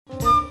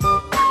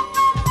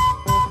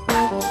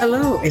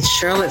Hello, it's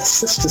Charlotte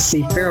Sister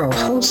C. Farrell,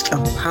 host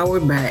of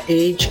Powered by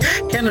Age,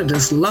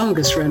 Canada's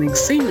longest-running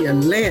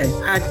senior-led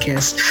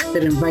podcast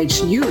that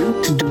invites you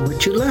to do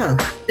what you love.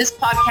 This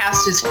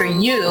podcast is for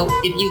you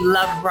if you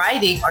love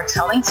writing or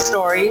telling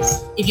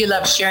stories, if you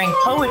love sharing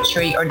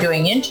poetry or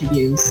doing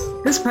interviews.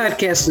 This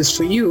podcast is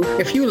for you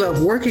if you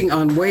love working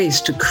on ways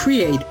to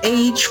create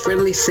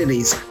age-friendly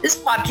cities. This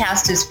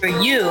podcast is for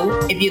you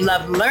if you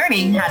love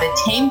learning how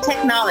to tame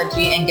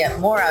technology and get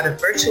more out of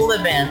virtual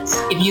events,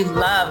 if you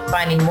love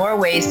finding more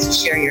ways to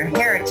share your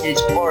heritage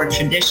or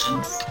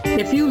traditions.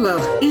 If you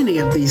love any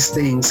of these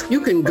things, you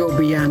can go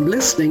beyond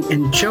listening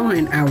and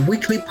join our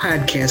weekly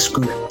podcast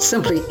group.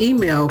 Simply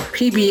email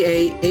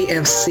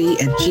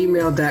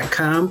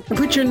pbaafc@gmail.com and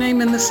put your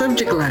name in the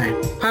subject line.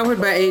 Powered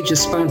by Age is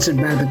sponsored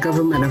by the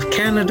Government of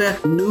Canada,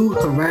 New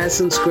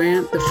Horizons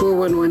Grant, the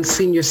 411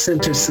 Senior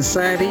Center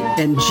Society,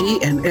 and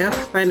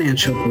G&F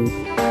Financial Group.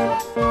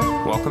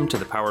 Welcome to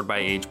the Powered by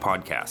Age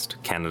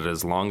podcast,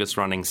 Canada's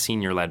longest-running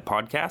senior-led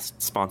podcast,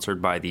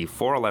 sponsored by the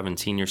 411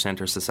 Senior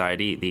Centre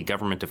Society, the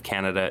Government of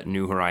Canada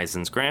New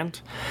Horizons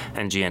Grant,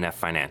 and GNF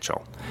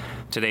Financial.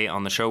 Today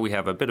on the show, we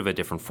have a bit of a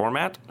different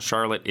format.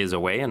 Charlotte is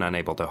away and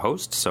unable to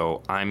host,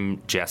 so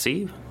I'm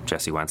Jesse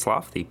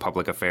Wensloff, the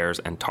Public Affairs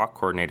and Talk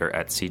Coordinator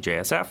at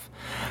CJSF.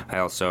 I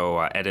also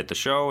edit the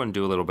show and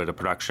do a little bit of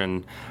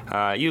production.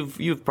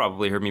 You've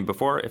probably heard me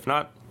before. If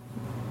not,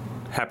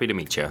 happy to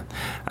meet you.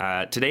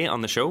 Today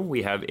on the show,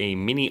 we have a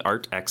mini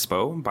art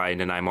expo by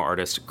Nanaimo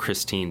artist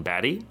Christine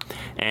Batty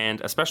and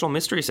a special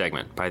mystery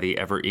segment by the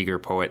ever-eager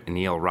poet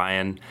Neil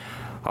Ryan.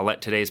 I'll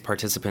let today's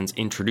participants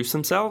introduce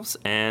themselves,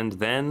 and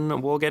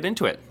then we'll get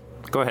into it.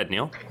 Go ahead,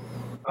 Neil.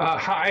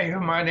 Hi,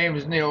 my name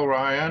is Neil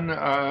Ryan.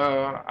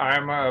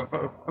 I'm a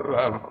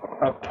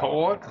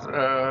poet,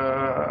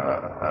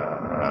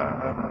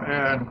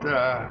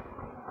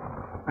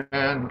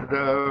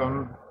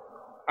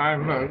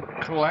 I'm a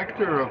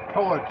collector of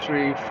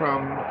poetry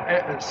from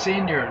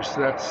seniors.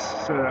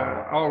 That's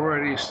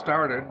already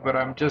started, but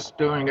I'm just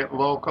doing it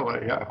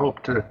locally. I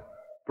hope to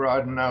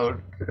broaden out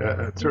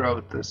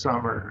throughout the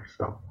summer.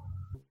 So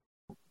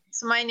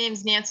my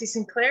name's Nancy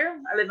Sinclair.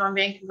 I live on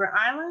Vancouver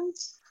Island.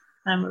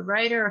 I'm a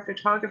writer, a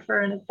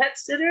photographer, and a pet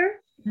sitter,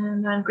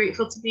 and I'm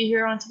grateful to be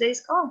here on today's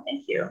call.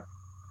 Thank you.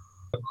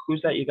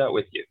 Who's that you got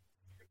with you?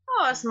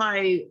 Oh, it's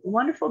my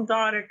wonderful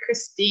daughter,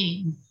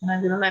 Christine, and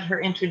I'm going to let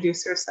her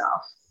introduce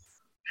herself.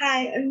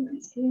 Hi, I'm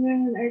Christine.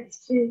 I'm an art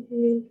student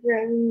from Vancouver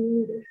Island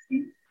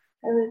University.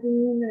 I live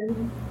in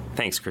Nanaimo.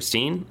 Thanks,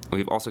 Christine.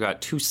 We've also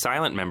got two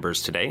silent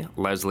members today,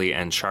 Leslie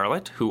and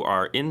Charlotte, who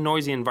are in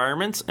noisy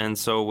environments and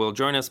so will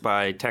join us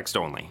by text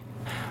only.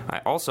 I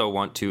also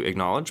want to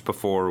acknowledge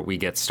before we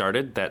get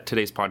started that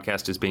today's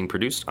podcast is being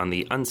produced on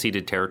the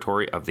unceded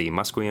territory of the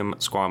Musqueam,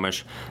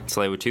 Squamish,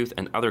 Tsleil-Waututh,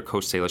 and other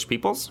Coast Salish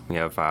peoples. We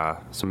have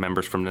some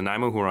members from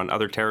Nanaimo who are on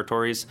other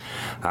territories,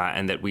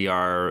 and that we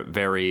are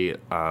very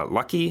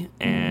lucky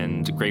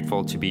and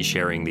grateful to be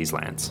sharing these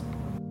lands.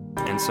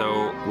 And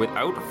so,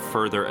 without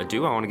further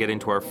ado, I want to get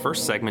into our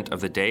first segment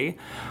of the day,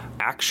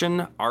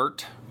 Action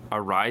Art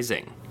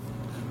Arising.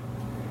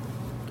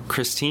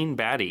 Christine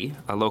Batty,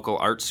 a local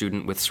art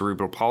student with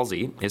cerebral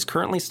palsy, is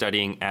currently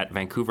studying at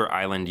Vancouver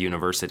Island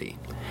University.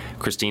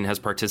 Christine has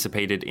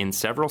participated in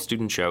several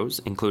student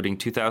shows, including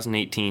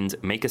 2018's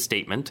Make a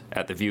Statement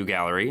at the View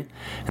Gallery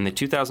and the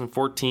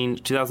 2014,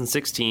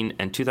 2016,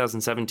 and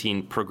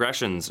 2017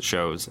 Progressions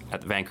shows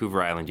at the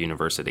Vancouver Island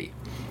University.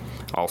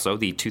 Also,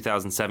 the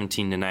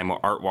 2017 Nanaimo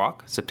Art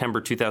Walk, September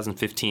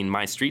 2015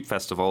 My Street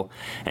Festival,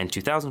 and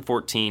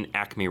 2014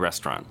 Acme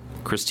Restaurant.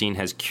 Christine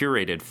has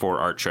curated 4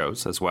 art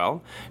shows as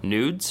well: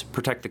 Nudes,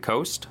 Protect the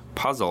Coast,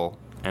 Puzzle,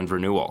 and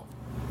Renewal.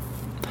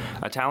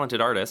 A talented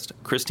artist,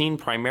 Christine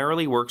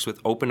primarily works with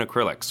open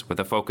acrylics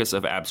with a focus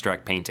of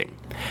abstract painting.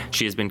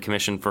 She has been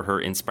commissioned for her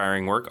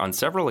inspiring work on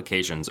several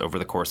occasions over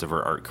the course of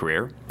her art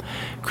career.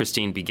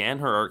 Christine began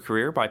her art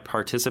career by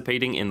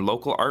participating in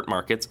local art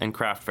markets and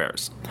craft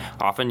fairs.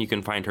 Often you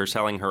can find her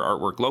selling her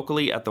artwork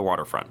locally at the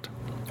waterfront.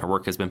 Her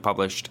work has been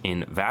published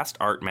in Vast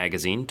Art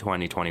Magazine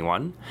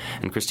 2021,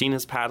 and Christine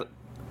has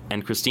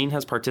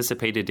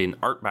participated in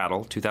Art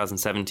Battle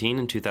 2017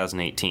 and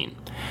 2018.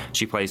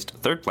 She placed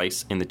 3rd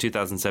place in the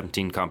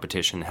 2017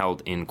 competition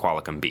held in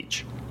Qualicum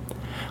Beach.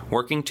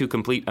 Working to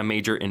complete a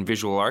major in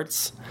visual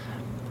arts,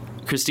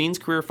 Christine's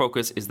career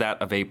focus is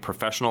that of a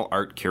professional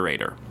art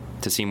curator.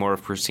 To see more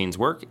of Christine's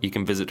work, you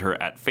can visit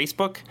her at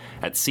Facebook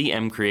at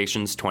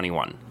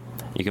CMCreations21.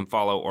 You can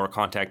follow or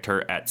contact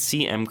her at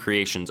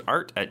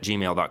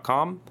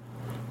cmcreationsart@gmail.com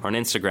or on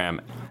Instagram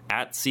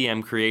at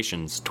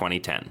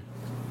cmcreations2010.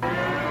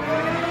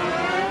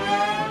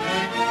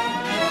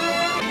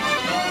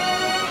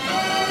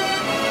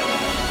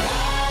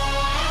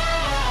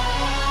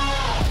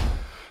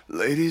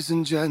 Ladies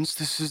and gents,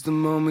 this is the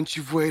moment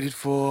you've waited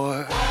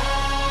for.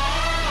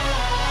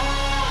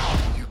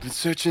 You've been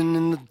searching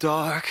in the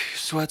dark, your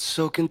sweat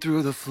soaking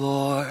through the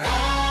floor.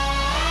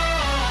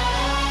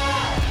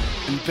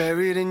 And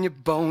buried in your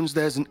bones,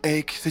 there's an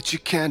ache that you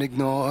can't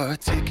ignore.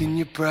 Taking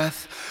your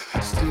breath,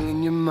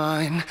 stealing your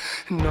mind,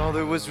 and all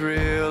that was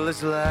real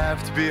is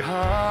left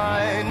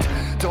behind.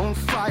 Don't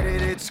fight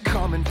it, it's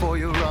coming for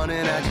you, running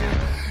at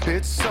you.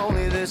 It's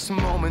only this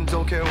moment,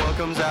 don't care what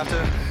comes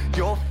after.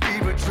 Your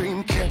fever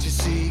dream, can't you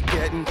see,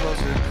 getting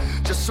closer?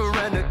 Just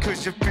surrender,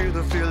 cause you feel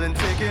the feeling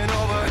taking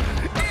over.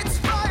 It's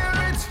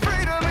fire, it's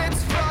freedom,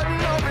 it's flooding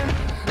open.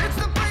 It's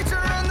the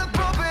preacher and the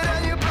pulpit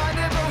and your blind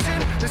devotion.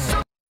 There's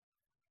so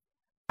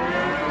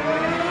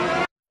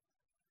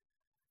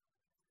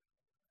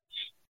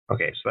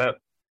Okay, so that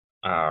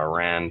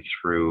ran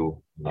through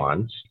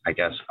once. I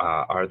guess,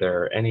 are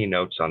there any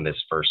notes on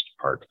this first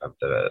part of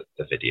the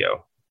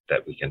video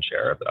that we can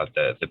share about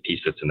the piece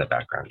that's in the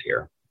background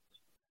here?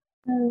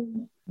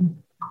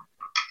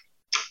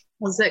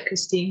 What's that,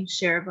 Christine?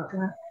 Share about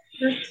that.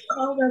 That's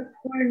called a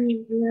core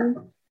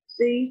medium.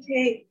 So you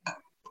take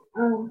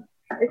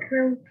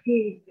acrylic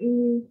paint and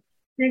you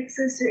mix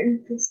a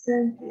certain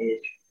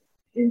percentage,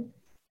 and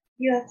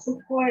you have to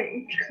pour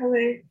each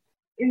color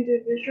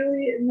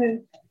individually, and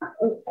then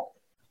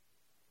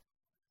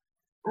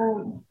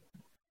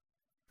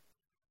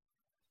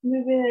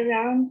move it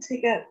around to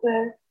get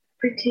the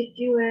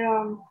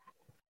particular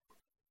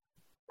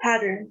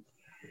pattern.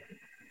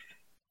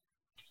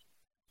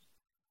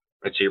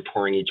 Right, so you're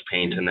pouring each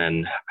paint, and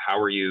then how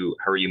are you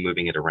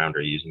moving it around?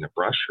 Are you using a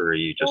brush, or are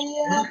you just? Well,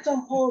 you have to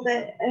hold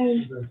it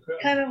and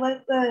kind of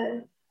let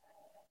the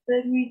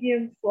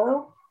medium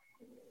flow.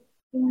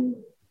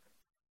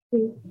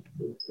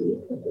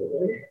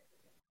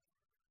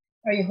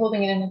 Are you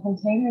holding it in a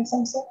container of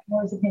some sort?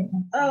 Or is it paint?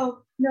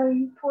 Oh no,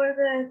 you pour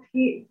the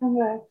paint from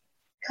a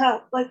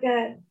cup, like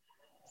one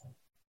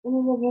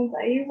of the ones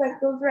I use, like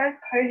those red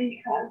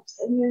party cups,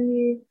 and then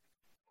you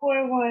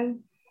pour one,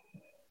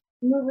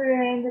 move it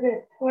around a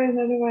bit, pour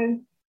another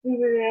one,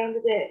 move it around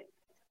a bit,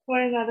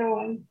 pour another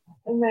one,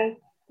 and then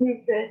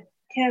move the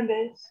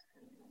canvas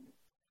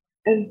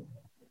and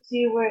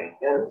see where it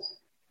goes.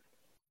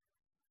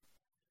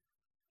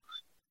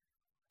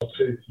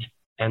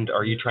 And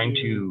are you trying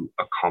to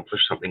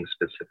accomplish something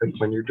specific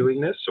when you're doing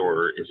this,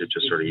 or is it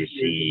just sort of you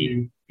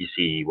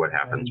see what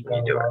happens when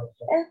you do it?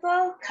 It's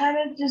all kind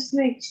of just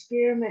an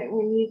experiment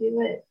when you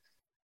do it.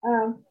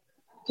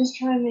 Just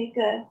trying to make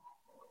a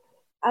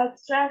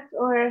abstract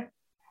or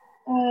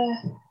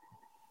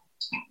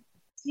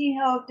see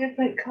how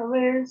different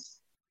colors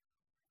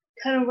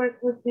kind of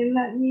work within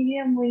that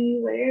medium when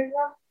you layer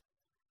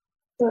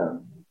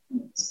them.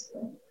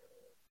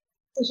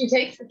 So she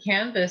takes the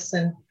canvas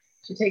and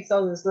she takes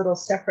all those little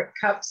separate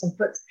cups and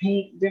puts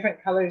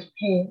different colors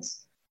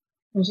paints.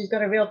 And she's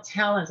got a real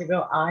talent, a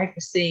real eye for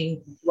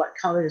seeing what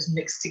colors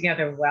mix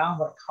together well,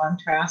 what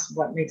contrast,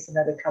 what makes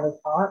another color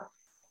pop.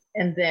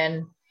 And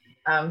then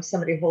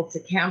somebody holds the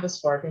canvas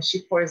for her and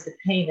she pours the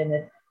paint and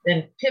it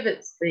then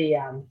pivots the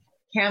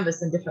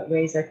canvas in different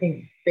ways, I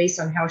think, based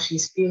on how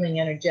she's feeling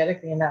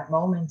energetically in that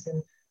moment.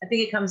 And I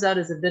think it comes out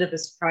as a bit of a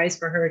surprise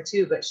for her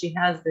too, but she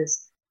has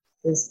this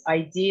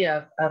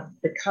idea of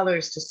the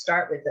colors to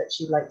start with that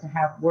she'd like to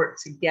have work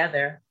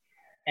together.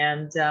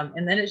 And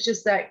then it's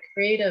just that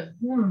creative,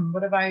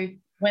 what if I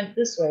went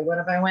this way? What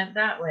if I went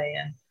that way?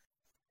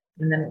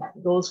 And then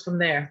it goes from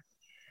there.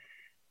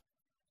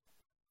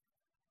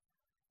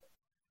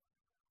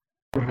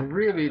 I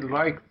really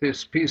like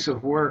this piece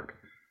of work.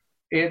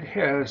 It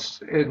has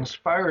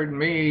inspired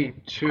me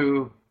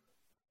to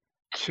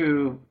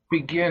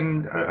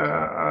begin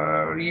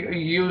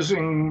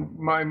using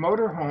my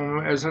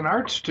motorhome as an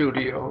art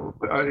studio.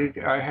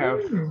 I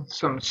have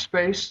some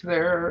space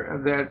there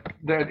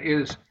that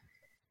is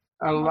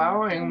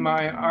allowing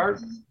my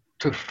art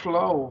to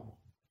flow.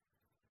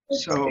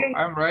 So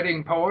I'm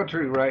writing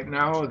poetry right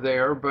now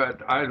there,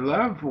 but I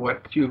love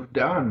what you've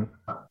done.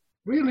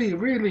 Really,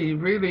 really,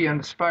 really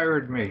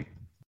inspired me.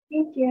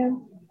 Thank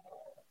you.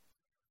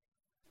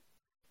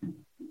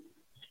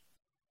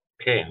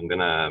 Okay, I'm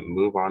gonna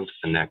move on to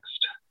the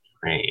next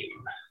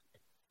frame.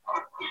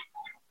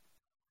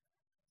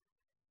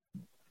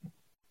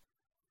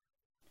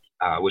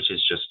 Which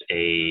is just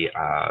a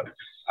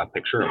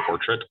picture, a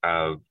portrait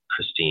of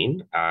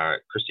Christine.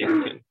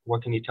 Christine,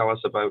 what can you tell us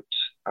about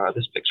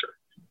this picture?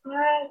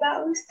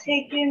 That was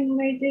taken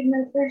when I did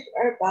my first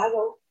art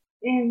battle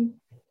in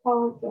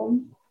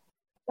Polygon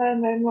by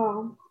my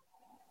mom.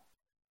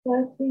 So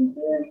I think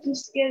we were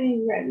just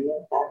getting ready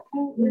at that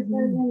point, if I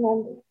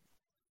remember.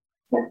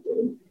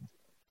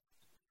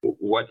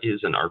 What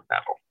is an art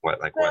battle?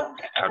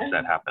 How does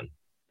that happen?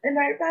 An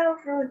art battle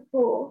is really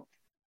cool.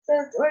 So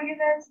it's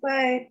organized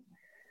by, I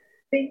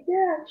think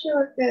they're actually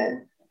like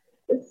an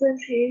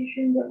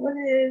association, but what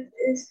it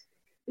is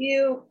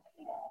you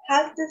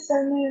have to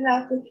send in an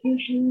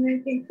application, and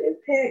I think they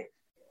pick,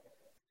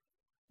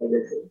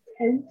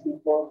 10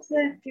 people to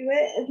do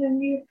it, and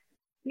then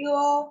you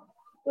all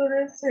go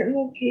to a certain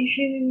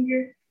location and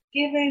you're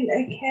given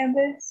a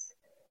canvas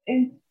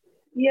and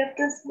you have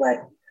to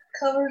select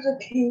colors of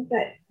paint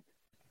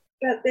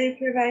that they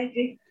provide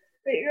you,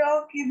 but you're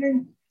all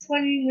given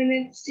 20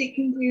 minutes to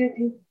complete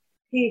a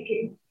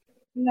painting,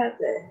 and that's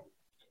it.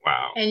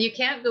 Wow. And you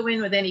can't go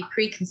in with any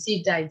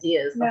preconceived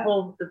ideas.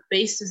 The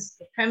basis,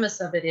 the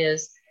premise of it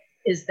is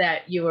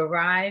that you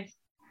arrive,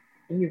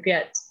 you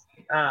get,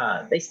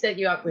 they set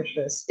you up with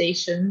the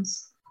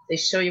stations, they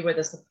show you where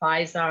the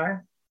supplies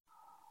are,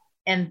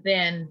 and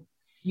then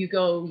you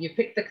go, you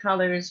pick the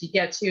colors, you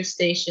get to your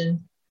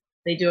station,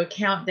 they do a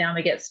countdown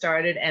to get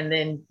started, and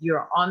then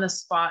you're on the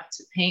spot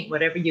to paint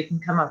whatever you can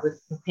come up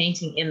with for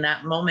painting in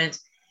that moment.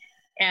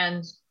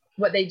 And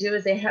what they do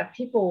is they have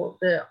people,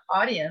 the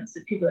audience,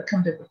 the people that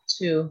come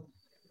to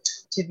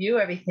view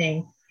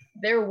everything,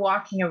 they're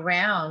walking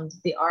around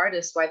the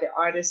artists while the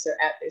artists are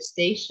at their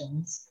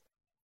stations,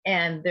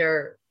 and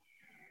they're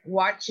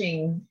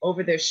watching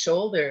over their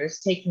shoulders,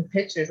 taking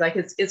pictures. Like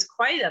it's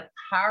quite a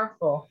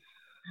powerful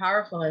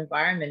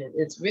environment.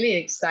 It's really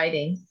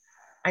exciting.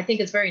 I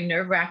think it's very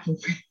nerve-wracking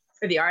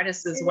for the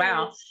artists as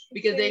well,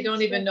 because they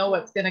don't even know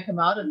what's going to come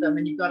out of them.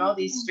 And you've got all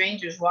these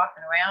strangers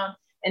walking around,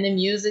 and the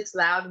music's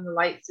loud and the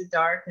lights are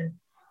dark.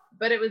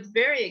 But it was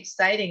very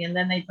exciting. And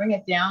then they bring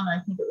it down. I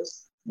think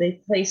they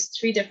placed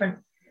three different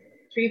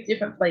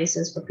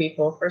places for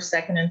people, first,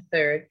 second, and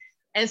third.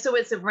 And so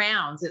it's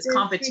rounds, it's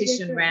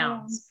competition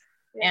rounds.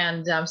 Yeah.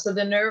 And so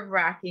the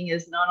nerve-wracking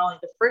is not only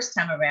the first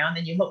time around,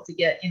 and you hope to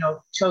get,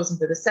 chosen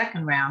for the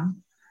second round.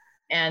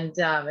 And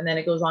then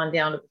it goes on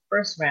down to the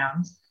first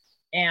round.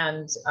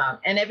 And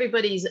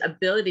everybody's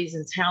abilities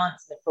and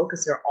talents and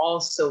focus are all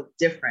so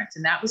different.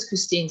 And that was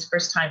Christine's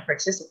first time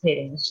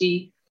participating.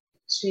 She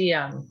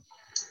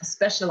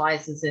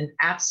specializes in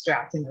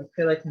abstract and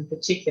acrylic in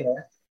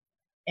particular.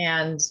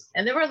 And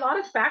there were a lot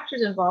of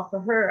factors involved for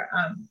her.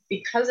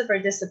 Because of her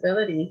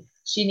disability,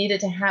 she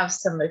needed to have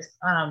some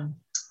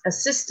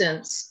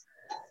assistance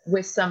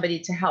with somebody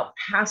to help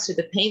pass through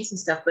the paints and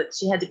stuff, but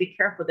she had to be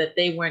careful that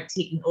they weren't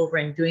taking over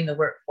and doing the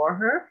work for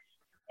her.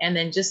 And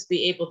then just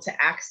be able to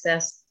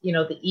access,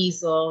 the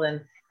easel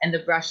and the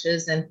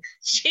brushes. And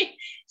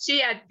she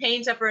had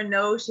paint up her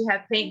nose. She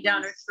had paint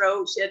down her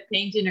throat. She had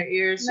paint in her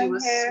ears. She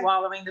was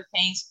swallowing the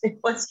paint. It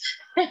was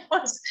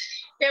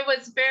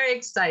very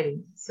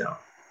exciting. So.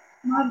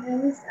 Mom,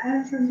 it was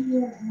time for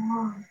me at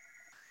mom.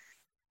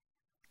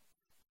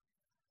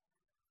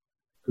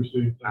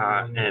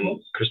 And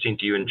Christine,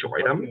 do you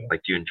enjoy them?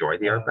 Like, do you enjoy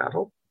the art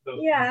battle?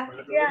 Yeah.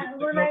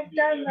 When I've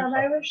done them,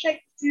 I wish I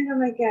could do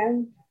them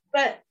again.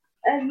 But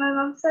as my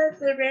mom says,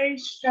 they're very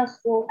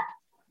stressful.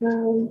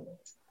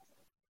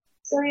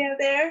 So yeah,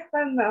 they're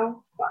fun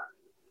though,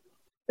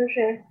 for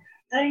sure.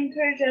 I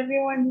encourage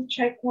everyone to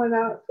check one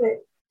out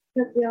that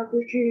took the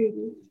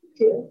opportunity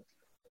to.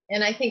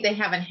 And I think they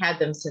haven't had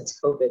them since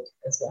COVID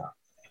as well.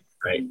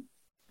 Right.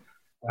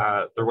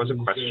 There was a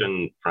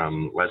question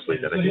from Leslie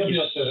that I think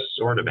you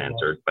sort of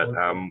answered, but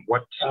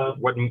what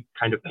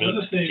kind of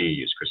paint do you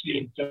use,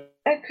 Christine?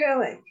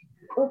 Acrylic,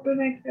 open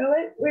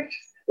acrylic,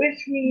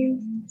 which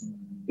means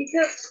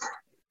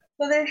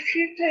there's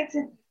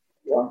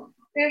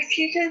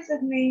two types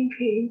of main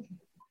paint,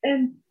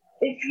 and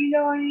if you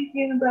know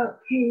anything about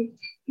paint,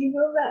 you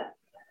know that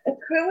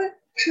acrylic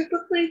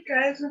typically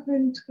dries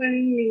within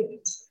 20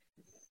 minutes,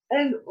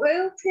 and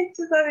oil takes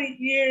about a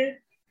year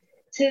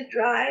to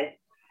dry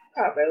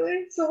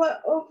properly. So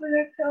what open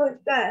acrylic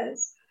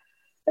does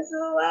is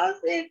it allows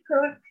the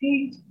acrylic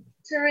paint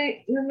to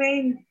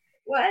remain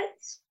wet,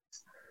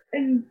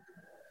 and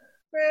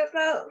for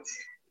about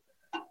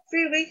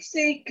 3 weeks so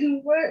you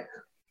can work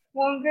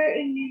longer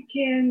and you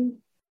can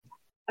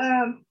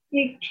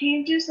make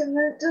changes, and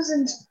then it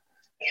doesn't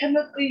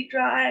chemically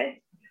dry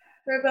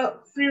for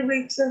about 3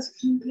 weeks as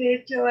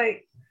compared to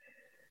like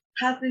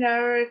half an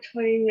hour or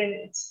 20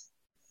 minutes.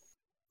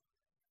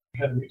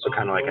 So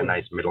kind of like a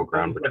nice middle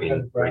ground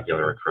between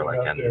regular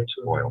acrylic and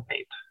oil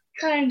paint.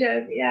 Kind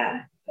of,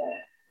 yeah.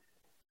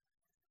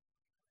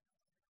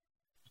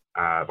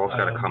 I've also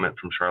got a comment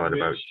from Charlotte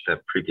about the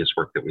previous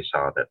work that we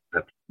saw, that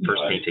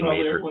first painting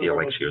made her feel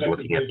like she was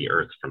looking at the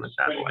Earth from a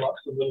satellite.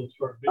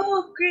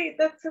 Oh, great.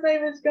 That's what I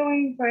was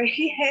going for.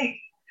 Yay.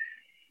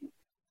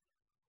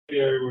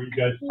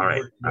 All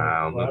right,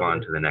 I'll move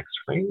on to the next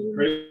frame.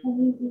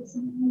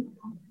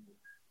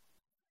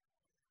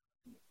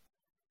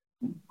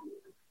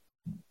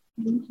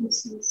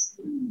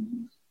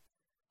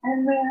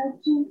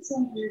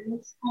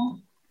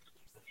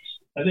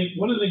 I think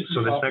one of the things. So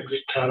this next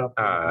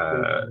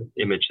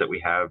image that we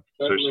have,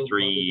 so there's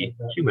three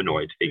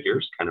humanoid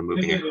figures kind of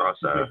moving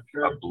across a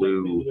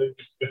blue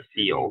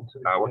field.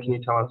 What can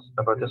you tell us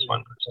about this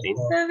one, Christine?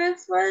 So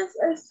this was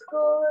a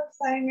school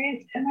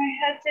assignment, and I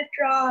had to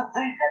draw.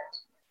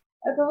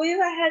 I believe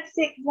I had to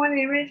take one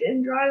image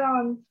and draw it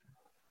on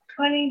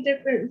 20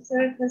 different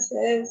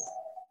surfaces,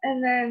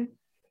 and then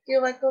do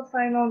like a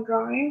final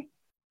drawing.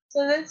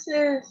 So this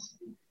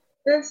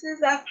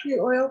is actually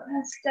oil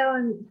pastel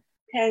and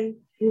pen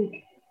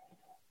ink.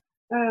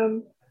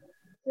 So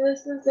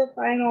this is the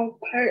final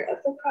part of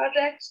the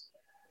project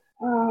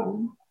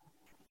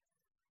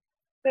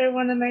for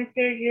one of my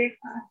third year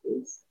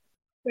classes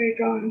for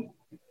drawing.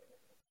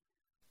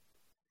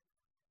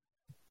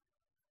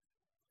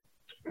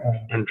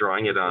 And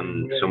drawing it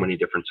on so many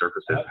different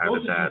surfaces, how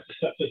did that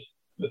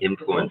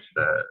influence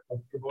the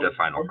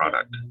final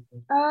product?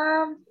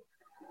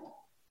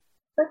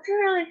 That's a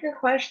really good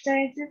question.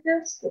 I did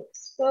this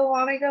so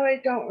long ago, I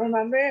don't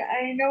remember.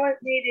 I know it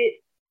made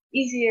it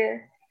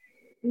easier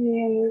in the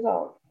end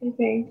result, I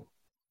think.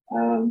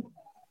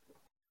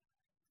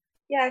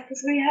 Yeah,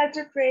 because we had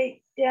to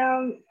break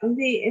down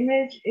the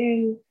image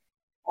in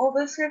all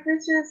the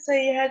surfaces, so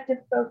you had to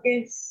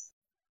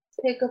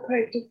pick a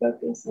part to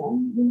focus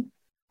on. And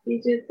we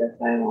did the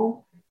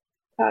final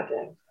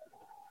project.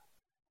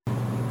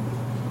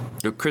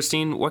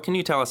 Christine, what can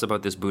you tell us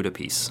about this Buddha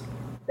piece?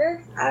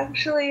 This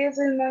actually is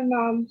in my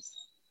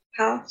mom's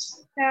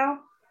house now,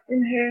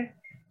 in her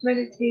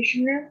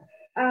meditation room.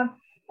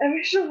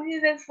 Originally,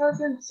 this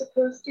wasn't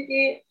supposed to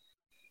be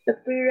the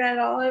Buddha at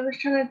all. I was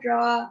trying to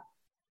draw,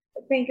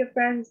 I think, a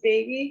friend's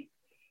baby,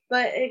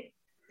 but it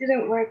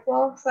didn't work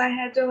well, so I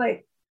had to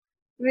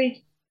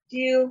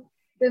redo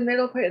the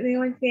middle part. The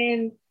only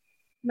thing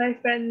my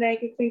friend and I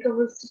could think of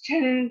was to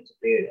turn it into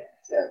Buddha.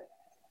 So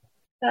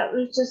that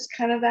was just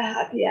kind of a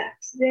happy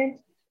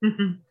accident.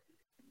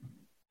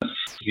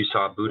 You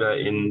saw Buddha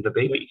in the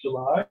baby.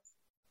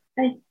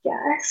 I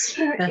guess.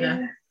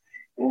 Yeah.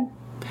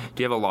 Do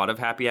you have a lot of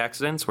happy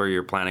accidents where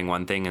you're planning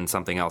one thing and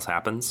something else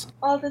happens?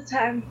 All the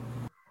time.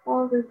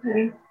 All the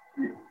time.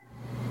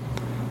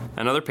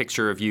 Another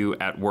picture of you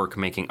at work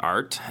making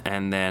art,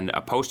 and then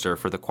a poster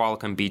for the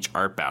Qualicum Beach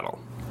Art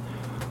Battle.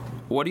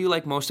 What do you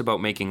like most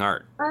about making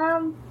art? I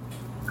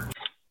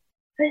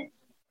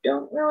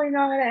don't really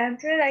know how to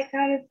answer it. I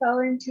kind of fell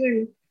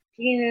into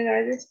being an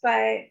artist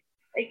by,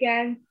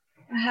 again,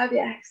 a happy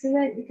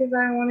accident because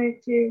I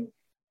wanted to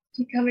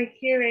become a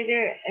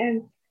curator,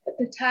 and at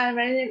the time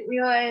I didn't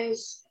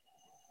realize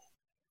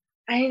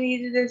I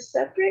needed a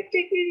separate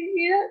degree to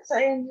do that, so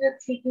I ended up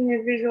taking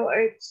a visual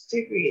arts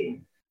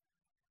degree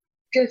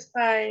just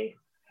by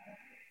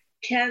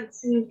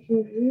chance and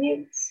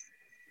convenience.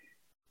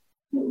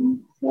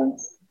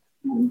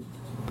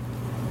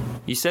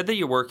 You said that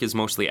your work is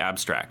mostly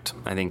abstract.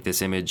 I think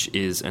this image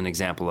is an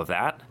example of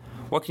that.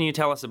 What can you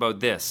tell us about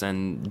this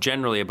and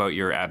generally about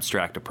your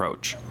abstract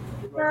approach?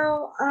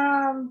 So,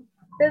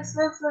 this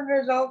was the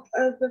result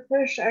of the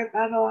first art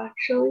battle,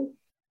 actually.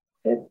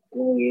 I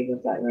believe,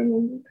 if I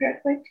remember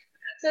correctly.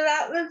 So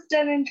that was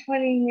done in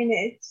 20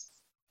 minutes.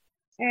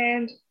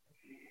 And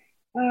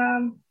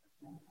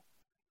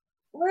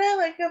what I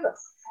like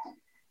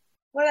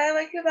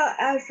about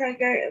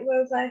abstract art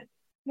was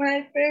when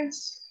I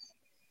first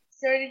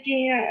started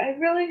doing art, I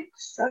really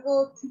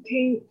struggled to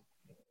paint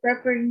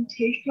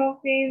representational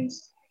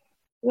things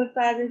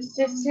without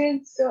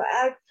assistance. So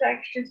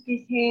abstract just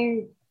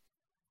became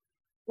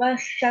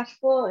less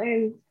stressful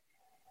and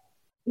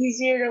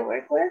easier to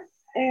work with.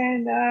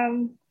 And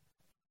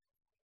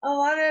a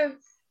lot of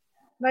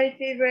my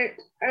favorite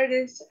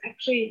artists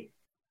actually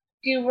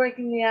do work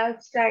in the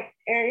abstract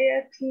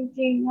area,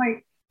 painting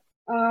like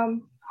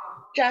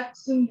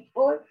Jackson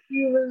Pollock.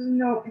 He was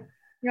known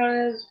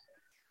as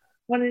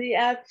one of the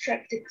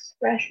abstract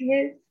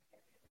expressionists,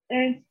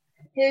 and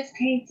his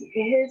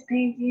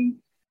painting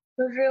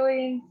was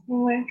really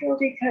influential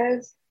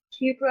because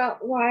he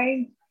brought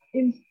line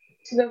into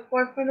the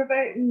forefront of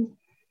art and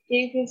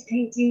gave his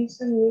paintings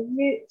some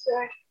movement. So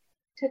I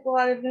took a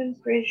lot of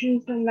inspiration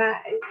from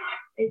that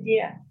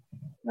idea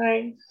when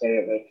I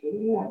started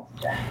working in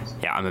abstract.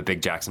 Yeah, I'm a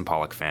big Jackson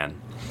Pollock fan.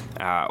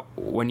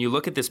 When you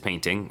look at this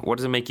painting, what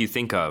does it make you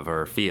think of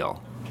or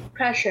feel?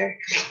 Pressure.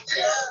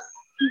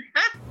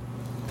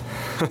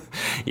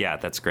 Yeah,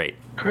 that's great.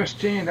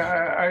 Christine,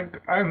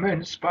 I'm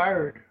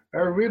inspired. I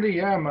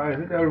really am. I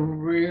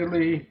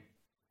really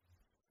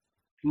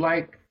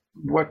like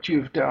what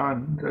you've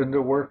done and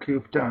the work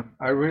you've done.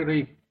 I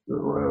really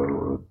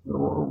want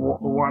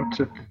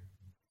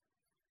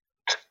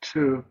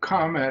to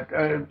comment,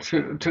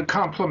 to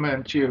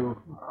compliment you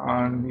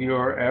on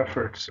your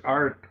efforts,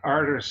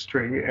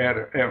 artistry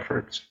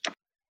efforts.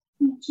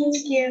 Thank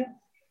you.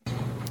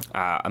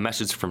 A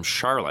message from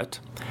Charlotte.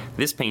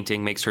 This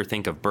painting makes her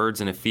think of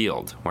birds in a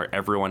field where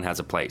everyone has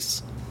a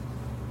place.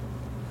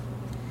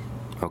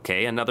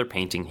 Okay, another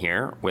painting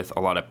here with a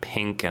lot of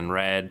pink and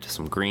red,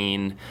 some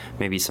green,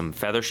 maybe some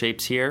feather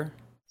shapes here.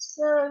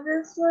 So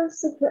this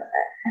was,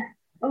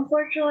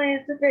 unfortunately,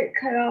 it's a bit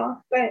cut off,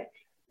 but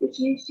if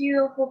you see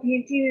the whole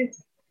painting,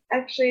 it's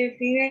actually a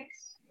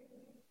phoenix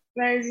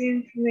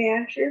rising from the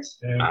ashes.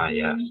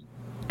 Yes.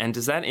 And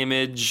does that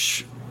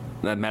image,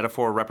 that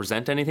metaphor,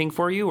 represent anything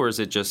for you, or is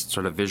it just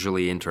sort of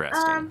visually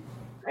interesting?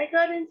 I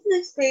got into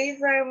this phase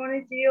where I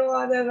wanted to do a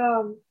lot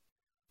of,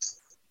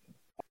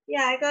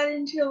 I got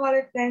into a lot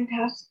of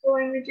fantastical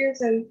images,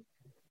 and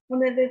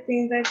one of the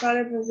things I thought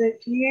of was a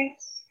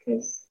phoenix,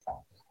 because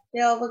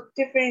they all look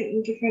different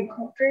in different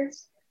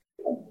cultures.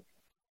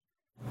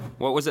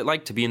 What was it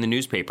like to be in the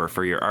newspaper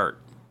for your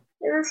art?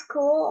 It was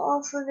cool,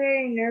 also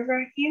very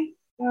nerve-wracking,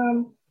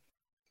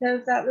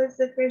 because that was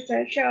the first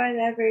art show I'd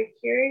ever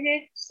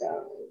curated,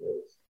 so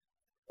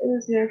it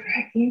was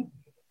nerve-wracking.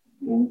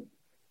 Yeah.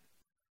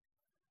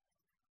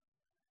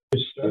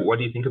 What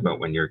do you think about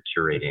when you're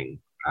curating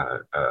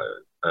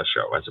a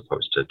show as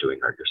opposed to doing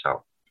art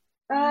yourself?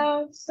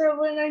 So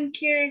when I'm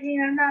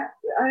curating,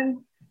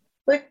 I'm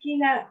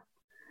looking at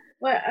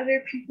what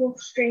other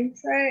people's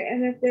strengths are,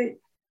 and if it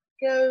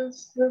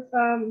goes with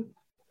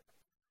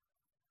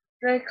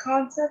the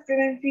concept,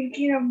 and I'm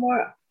thinking of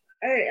more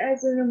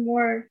as in a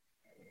more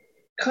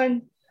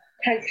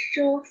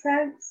contextual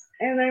sense,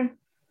 and I'm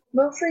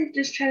mostly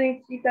just trying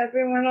to keep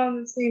everyone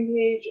on the same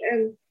page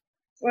and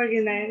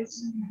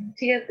organized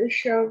to get the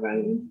show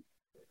running.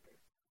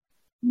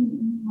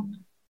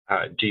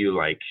 Do you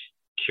like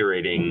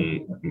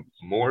curating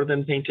more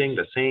than painting,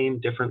 the same,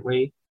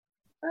 differently?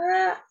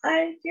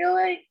 I feel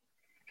like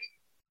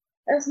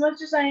as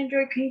much as I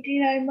enjoy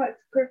painting, I much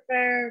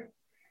prefer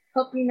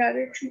helping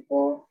other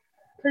people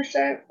push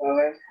that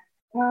forward.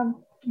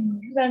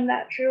 Because I'm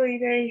naturally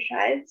very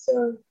shy,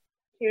 so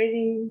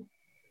curating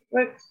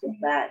works with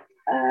that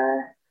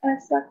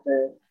aspect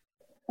of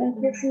my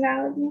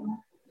personality.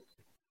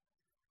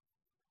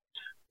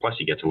 Plus,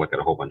 you get to look at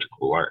a whole bunch of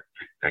cool art.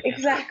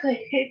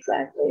 Exactly.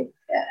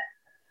 Yeah.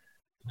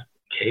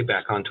 Okay,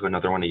 back onto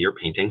another one of your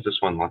paintings.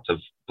 This one, lots of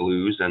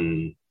blues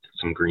and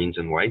some greens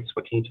and whites.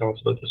 What can you tell us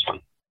about this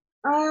one?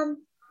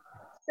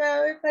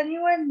 So if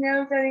anyone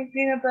knows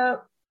anything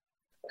about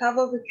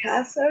Pablo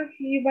Picasso,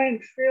 he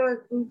went through a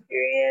blue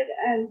period,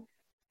 and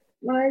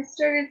when I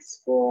started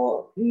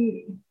school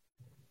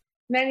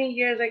many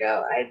years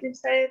ago, I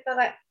decided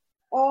that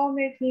all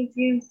my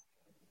paintings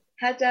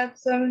had to have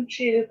some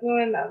shade of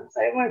blue in them.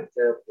 So I went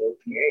through a blue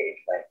period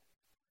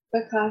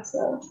like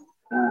Picasso.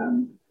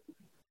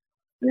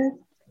 I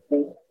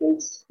think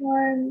this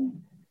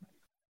one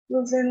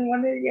was in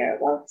one of your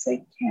books.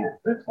 I can't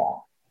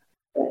recall,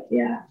 but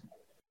yeah.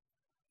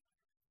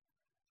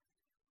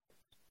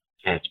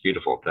 Yeah, it's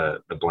beautiful.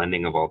 The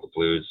blending of all the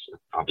blues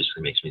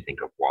obviously makes me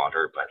think of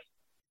water, but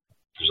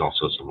there's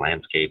also some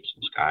landscape,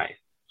 some sky.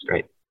 It's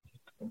great.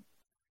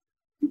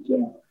 Thank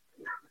you.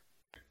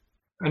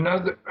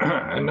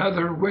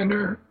 Another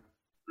winner.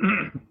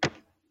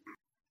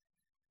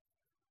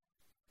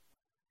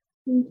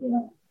 Thank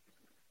you.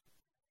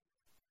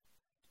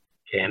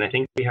 Okay, and I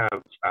think we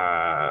have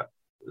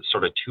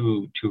sort of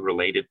two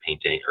related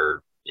painting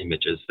or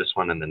images, this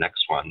one and the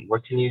next one.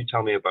 What can you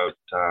tell me about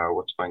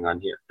what's going on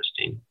here,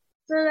 Christine?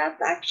 So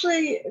that's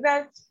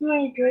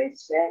my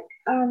joystick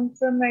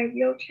from my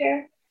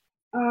wheelchair.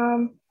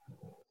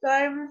 So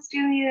I was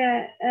doing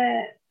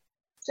a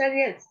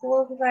study at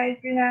school because I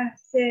had been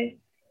asked to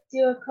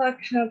do a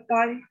collection of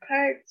body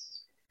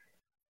parts,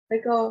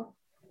 like a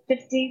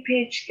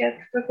 50-page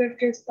sketchbook of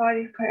just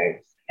body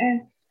parts.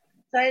 And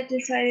so I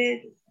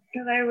decided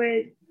that I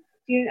would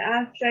do an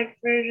abstract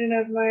version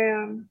of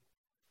my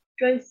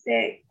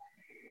joystick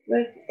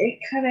with it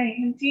kind of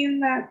hinting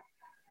that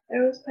I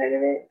was part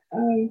of it,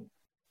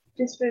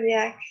 just for the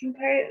action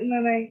part. And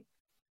then I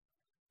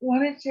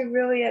wanted to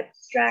really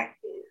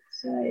abstract it,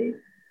 so I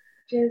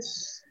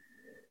just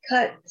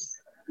cut.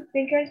 I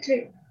think I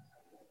took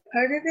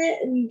part of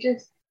it and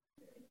just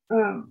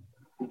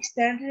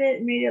extended it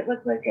and made it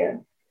look like a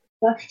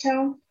blush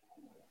tone.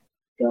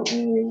 Don't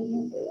really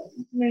remember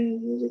that many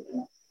years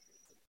ago.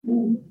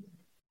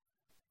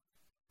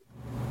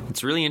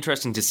 It's really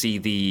interesting to see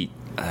the,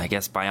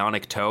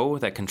 bionic toe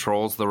that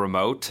controls the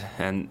remote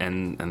and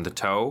the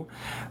toe.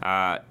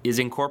 Is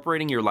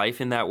incorporating your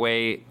life in that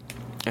way,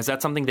 is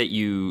that something that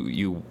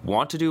you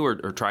want to do or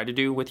try to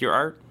do with your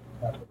art?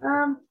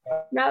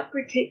 Not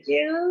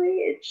particularly.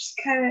 It just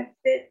kind of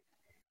fit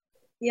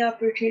the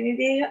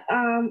opportunity.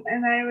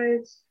 And I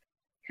was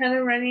kind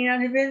of running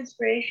out of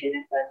inspiration,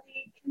 if I'm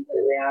being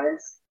completely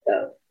honest.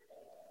 So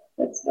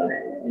that's why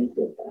I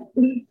did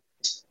that.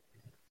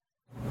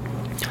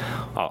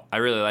 Oh, I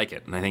really like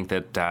it. And I think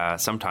that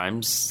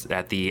sometimes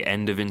at the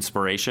end of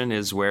inspiration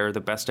is where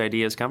the best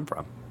ideas come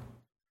from.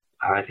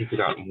 I think we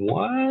got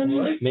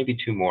one, maybe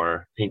two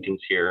more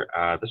paintings here.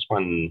 This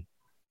one,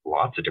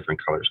 lots of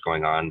different colors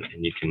going on,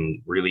 and you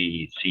can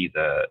really see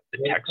the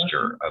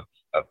texture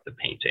of the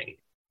painting.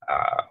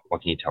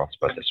 What can you tell us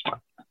about this one?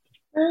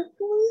 I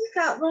believe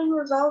that one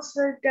was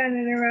also done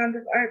in a round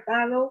of art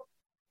battle.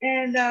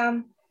 And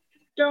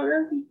don't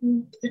know if you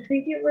can, I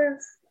think it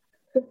was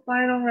the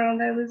final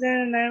round I was in,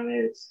 and I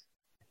was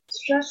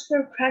stressed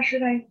or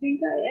pressured. I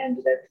think I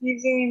ended up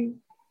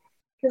using,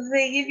 because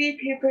they give you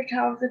paper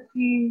towels to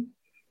clean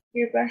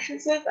your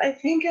brushes with. I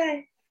think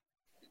I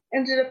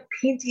ended up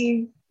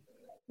painting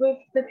with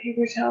the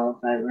paper towel,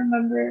 if I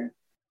remember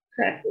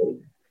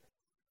correctly.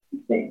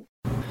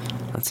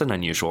 That's an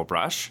unusual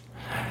brush.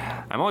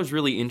 I'm always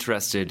really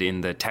interested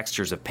in the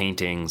textures of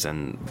paintings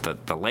and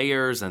the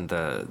layers and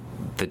the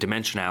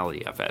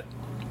dimensionality of it.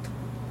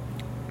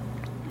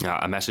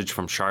 A message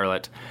from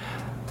Charlotte.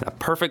 A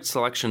perfect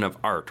selection of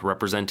art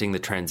representing the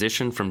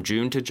transition from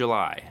June to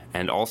July,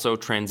 and also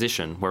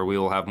transition, where we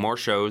will have more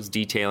shows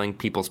detailing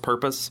people's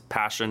purpose,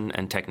 passion,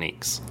 and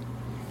techniques.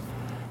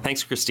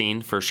 Thanks,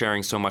 Christine, for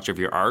sharing so much of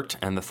your art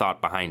and the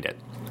thought behind it.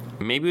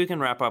 Maybe we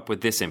can wrap up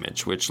with this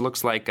image, which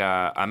looks like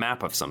a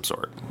map of some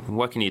sort.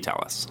 What can you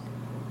tell us?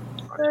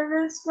 So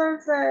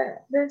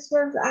this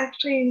was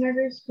actually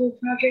another school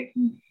project.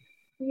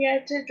 We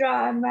had to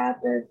draw a map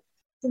of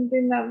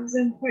something that was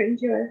important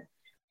to us.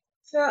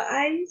 So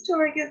I used to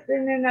work at the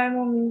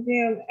Nanaimo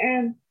Museum,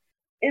 and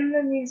in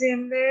the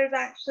museum there's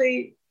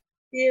actually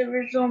the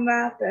original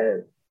map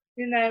of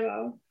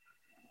Nanaimo,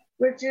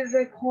 which is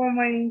a coal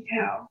mining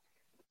town.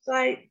 So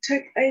I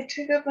took a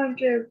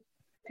bunch of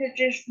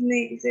pictures from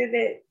the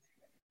exhibit,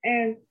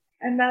 and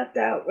I mapped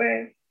out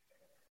where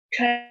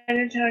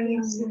Chinatown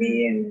used to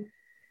be and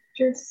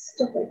just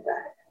stuff like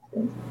that.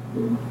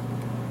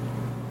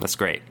 That's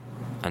great.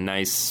 A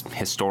nice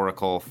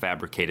historical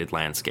fabricated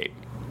landscape.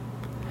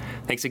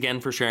 Thanks again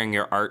for sharing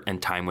your art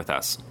and time with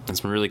us. It's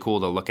been really cool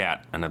to look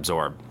at and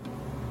absorb.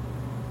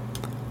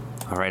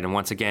 All right, and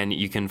once again,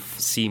 you can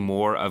see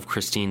more of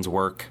Christine's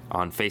work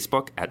on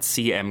Facebook at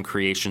CM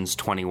Creations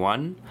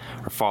 21,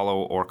 or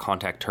follow or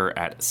contact her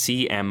at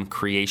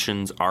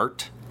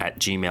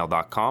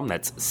cmcreationsart@gmail.com.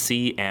 That's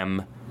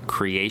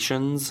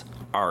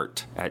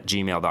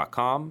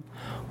cmcreationsart@gmail.com,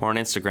 or on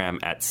Instagram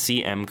at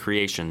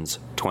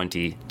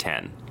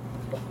cmcreations2010.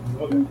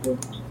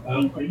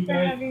 Are you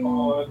guys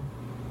on?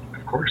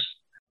 Of course.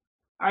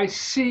 I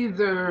see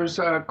there's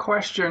a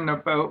question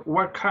about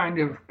what kind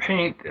of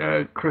paint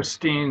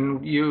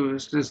Christine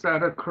used. Is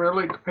that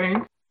acrylic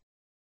paint?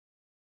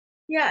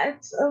 Yeah,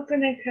 it's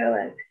open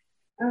acrylic,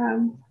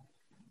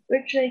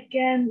 which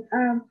again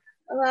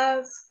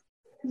allows,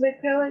 because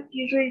acrylic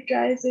usually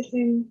dries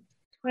within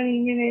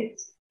 20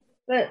 minutes,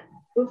 but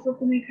with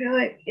open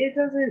acrylic, it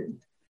doesn't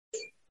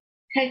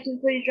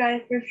technically dry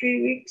for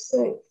 3 weeks,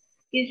 so it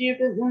gives you a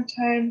bit more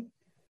time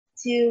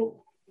to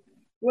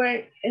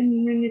work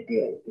and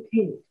manipulate the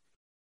paint.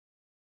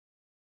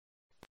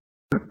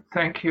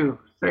 Thank you.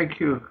 Thank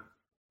you.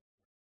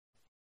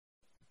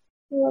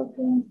 You're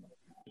welcome.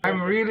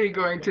 I'm really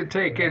going to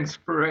take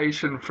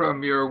inspiration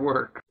from your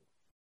work.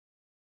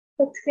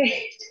 That's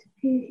great.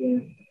 Thank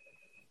you.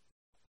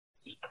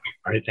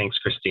 All right, thanks,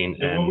 Christine,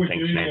 So what and we're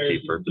thanks, doing Nancy,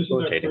 is for this is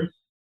our facilitating. first-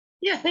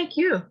 Yeah, thank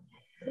you.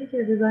 Thank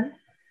you, everybody.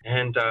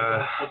 And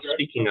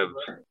speaking of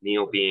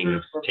Neil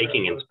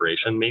taking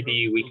inspiration,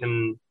 maybe we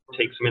can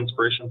take some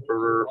inspiration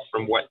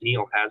from what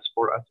Neil has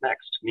for us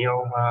next.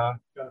 Neil, what are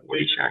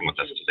you sharing with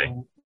us today?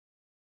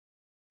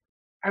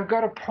 I've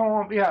got a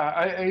poem.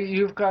 Yeah,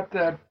 you've got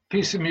that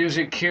piece of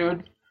music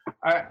cued.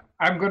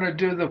 I'm going to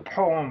do the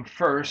poem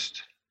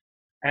first,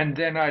 and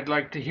then I'd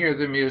like to hear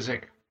the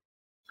music.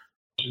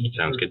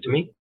 Sounds good to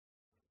me.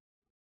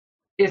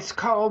 It's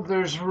called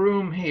There's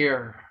Room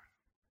Here.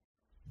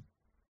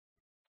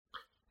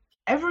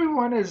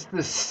 Everyone is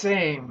the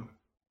same,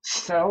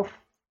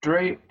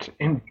 self-draped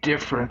in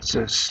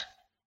differences.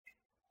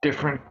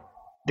 Different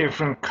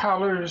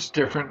colors,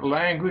 different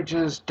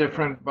languages,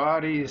 different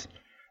bodies,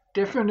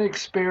 different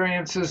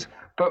experiences,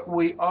 but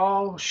we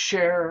all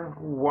share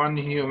one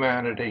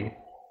humanity.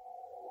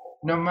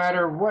 No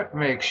matter what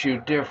makes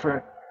you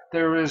different,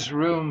 there is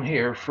room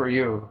here for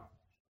you.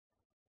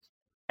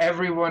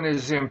 Everyone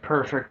is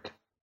imperfect.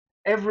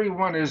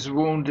 Everyone is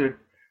wounded.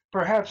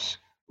 Perhaps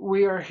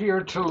we are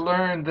here to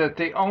learn that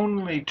the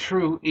only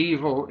true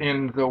evil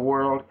in the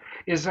world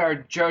is our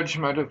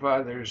judgment of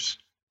others,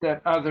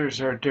 that others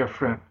are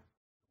different.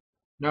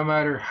 No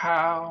matter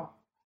how,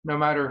 no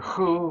matter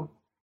who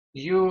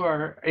you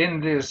are in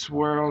this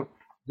world,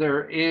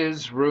 there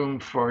is room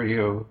for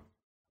you.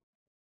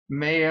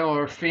 Male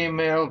or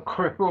female,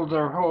 crippled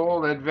or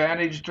whole,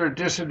 advantaged or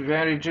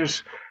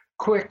disadvantaged,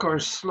 quick or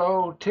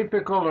slow,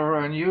 typical or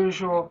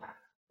unusual,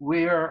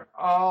 we are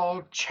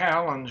all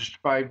challenged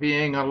by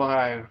being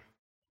alive.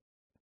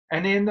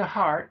 And in the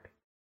heart,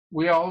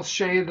 we all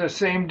share the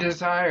same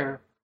desire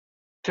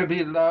to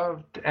be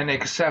loved and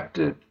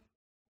accepted.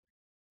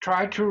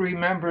 Try to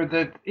remember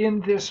that in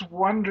this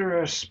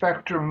wondrous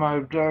spectrum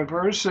of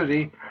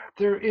diversity,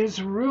 there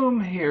is room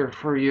here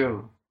for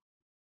you.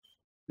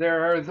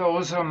 There are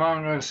those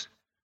among us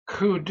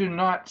who do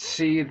not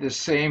see the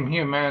same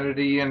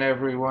humanity in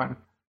everyone.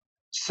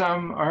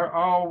 Some are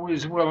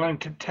always willing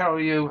to tell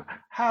you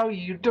how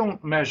you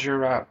don't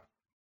measure up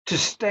to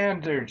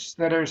standards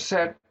that are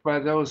set by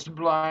those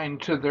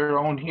blind to their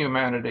own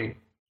humanity.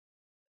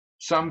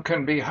 Some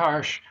can be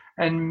harsh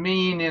and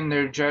mean in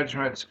their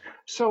judgments,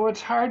 so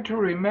it's hard to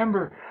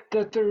remember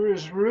that there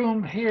is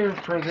room here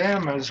for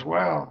them as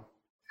well.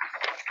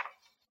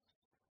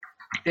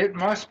 It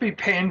must be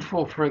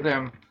painful for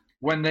them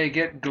when they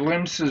get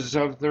glimpses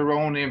of their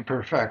own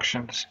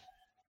imperfections.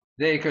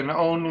 They can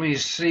only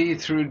see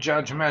through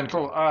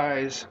judgmental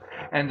eyes,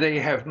 and they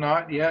have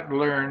not yet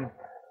learned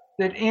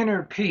that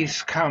inner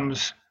peace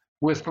comes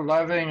with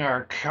loving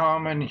our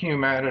common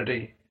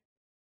humanity.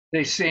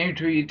 They seem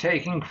to be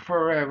taking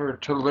forever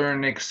to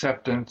learn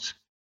acceptance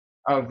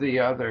of the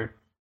other.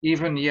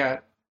 Even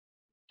yet,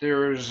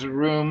 there is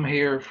room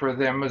here for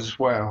them as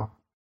well.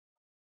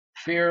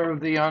 Fear of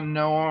the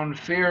unknown,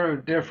 fear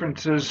of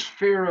differences,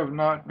 fear of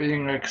not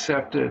being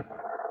accepted,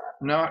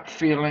 not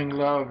feeling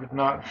loved,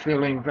 not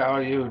feeling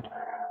valued,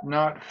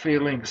 not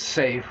feeling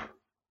safe,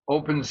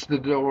 opens the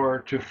door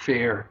to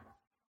fear.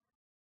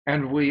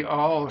 And we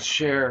all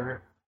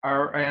share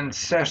our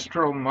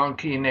ancestral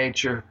monkey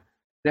nature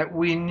that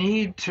we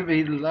need to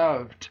be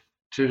loved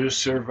to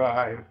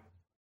survive.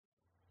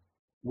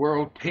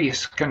 World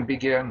peace can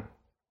begin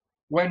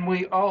when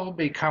we all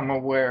become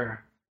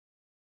aware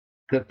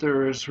that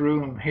there is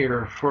room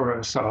here for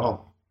us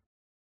all.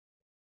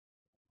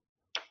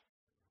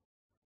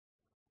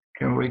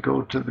 Can we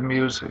go to the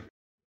music?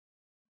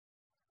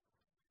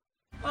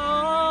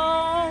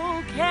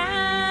 Oh,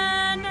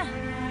 Canada.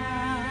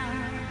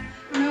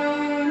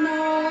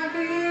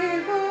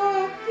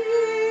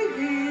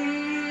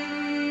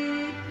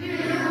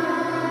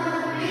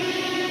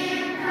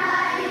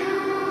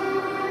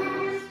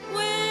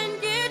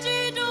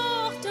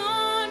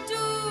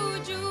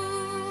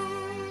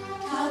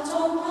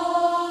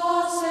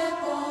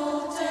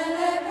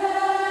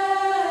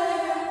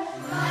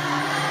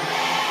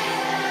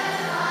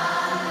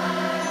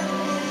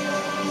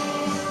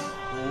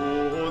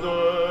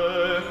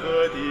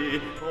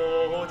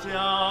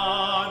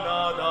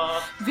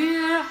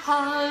 Wir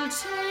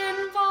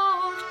halten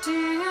Wort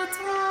dir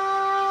treu.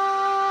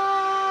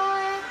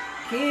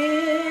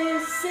 Que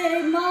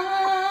se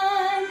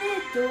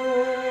manito.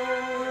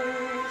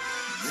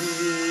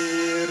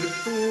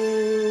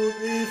 Virtud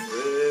y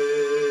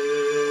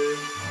fe.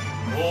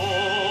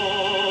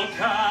 Oh,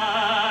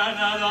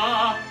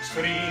 Canada,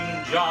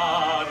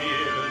 stringiamo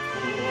il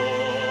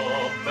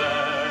tuo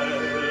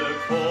bel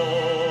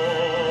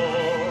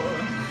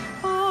cor.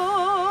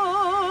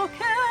 Oh,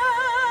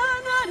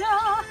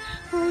 Canada,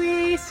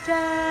 we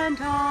stand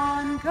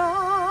on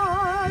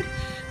guard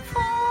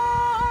for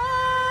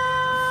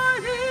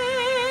thee.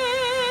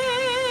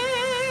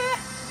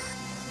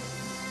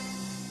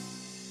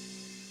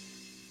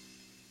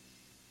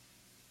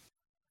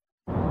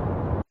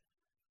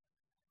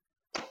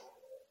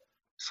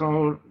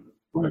 So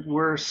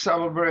we're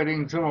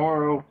celebrating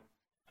tomorrow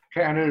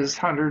Canada's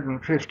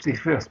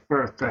 155th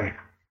birthday.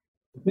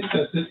 I think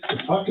that's it to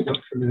talk about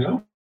for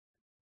now.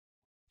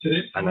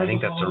 And I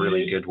think that's a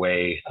really good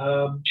way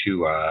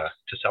to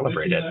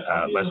celebrate it.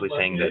 Leslie's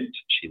saying that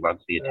she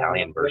loves the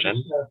Italian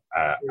version.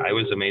 I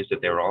was amazed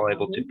that they were all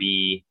able to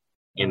be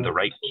in the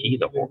right key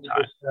the whole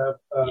time.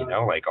 You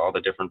know, like all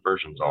the different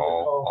versions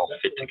all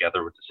fit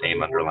together with the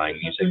same underlying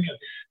music.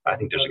 I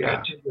think there's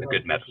a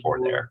good metaphor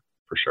there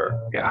for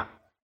sure. Yeah.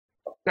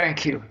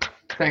 Thank you.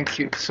 Thank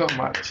you so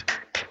much.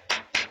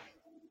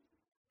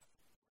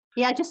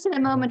 Yeah, just in a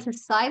moment of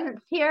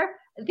silence here.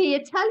 The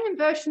Italian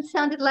version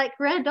sounded like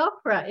grand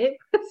opera. It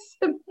was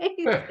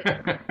amazing.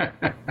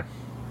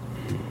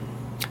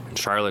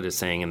 Charlotte is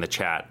saying in the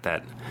chat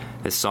that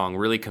this song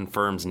really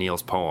confirms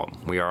Neil's poem.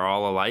 We are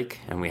all alike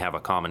and we have a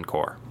common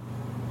core.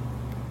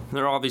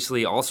 There are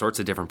obviously all sorts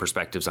of different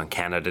perspectives on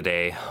Canada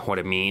Day, what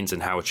it means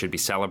and how it should be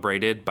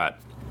celebrated, but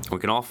we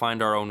can all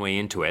find our own way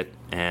into it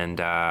and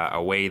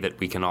a way that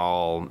we can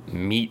all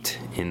meet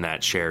in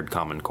that shared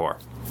common core.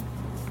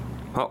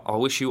 Well, I'll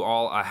wish you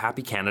all a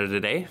happy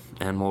Canada Day,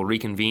 and we'll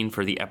reconvene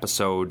for the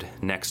episode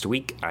next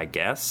week, I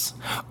guess.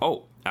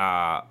 Oh,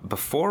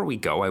 before we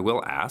go, I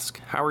will ask,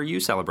 how are you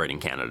celebrating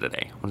Canada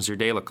Day? What does your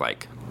day look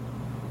like?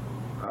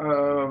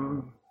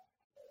 I'm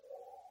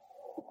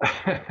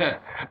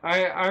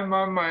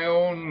on my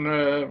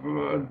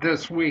own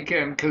this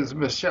weekend because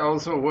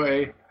Michelle's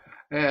away,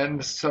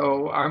 and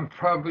so I'm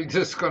probably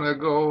just going to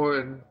go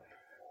and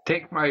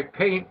take my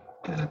paint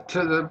to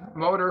the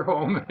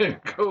motorhome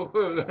and go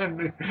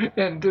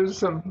and do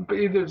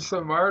either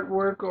some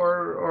artwork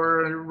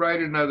or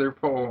write another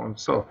poem.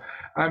 So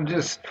I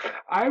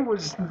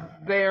was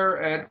there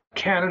at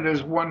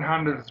Canada's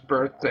 100th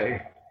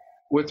birthday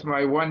with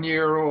my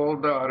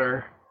 1-year-old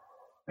daughter,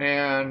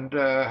 and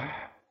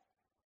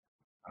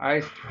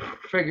I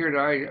figured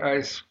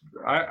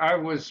I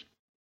was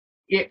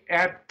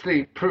at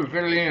the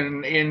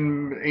pavilion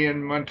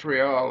in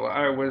Montreal.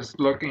 I was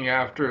looking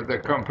after the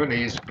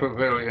company's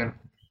pavilion,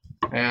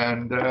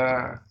 and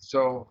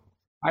so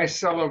I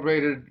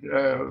celebrated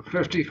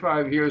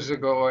 55 years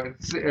ago, and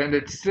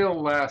it's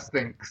still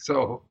lasting.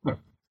 So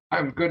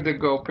I'm good to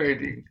go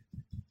painting.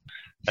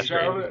 That's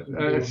Charlotte,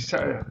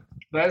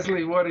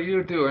 Leslie, what are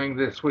you doing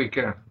this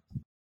weekend?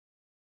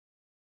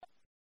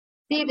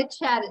 See the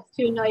chat, it's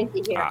too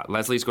noisy here.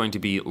 Leslie's going to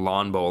be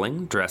lawn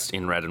bowling, dressed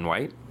in red and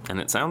white, and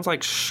it sounds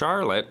like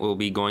Charlotte will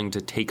be going to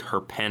take her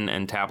pen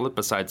and tablet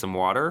beside some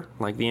water,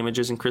 like the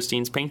images in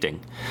Christine's painting.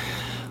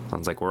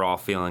 Sounds like we're all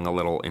feeling a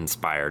little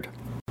inspired.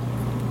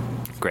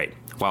 Great.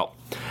 Well,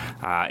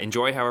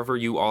 enjoy however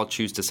you all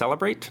choose to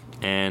celebrate,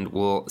 and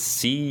we'll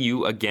see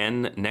you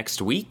again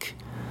next week.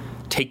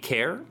 Take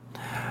care.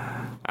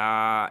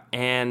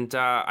 And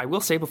I will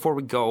say before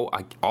we go,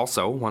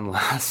 also, one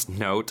last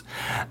note,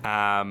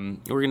 we're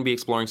going to be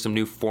exploring some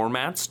new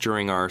formats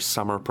during our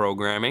summer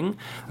programming.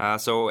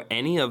 So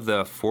any of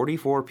the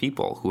 44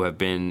 people who have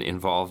been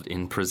involved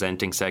in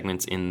presenting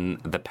segments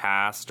in the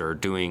past or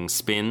doing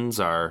spins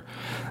are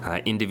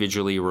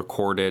individually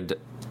recorded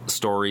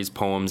stories,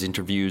 poems,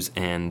 interviews,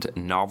 and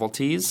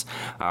novelties,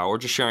 or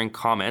just sharing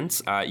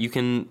comments. You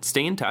can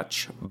stay in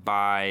touch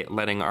by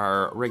letting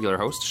our regular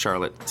host,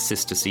 Charlotte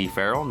Sistacy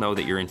Farrell, know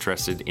that you're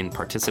interested in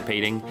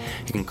participating.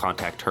 You can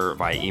contact her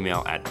via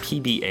email at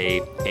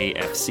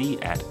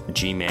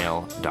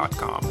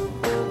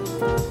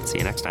pbaafc@gmail.com. See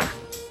you next time.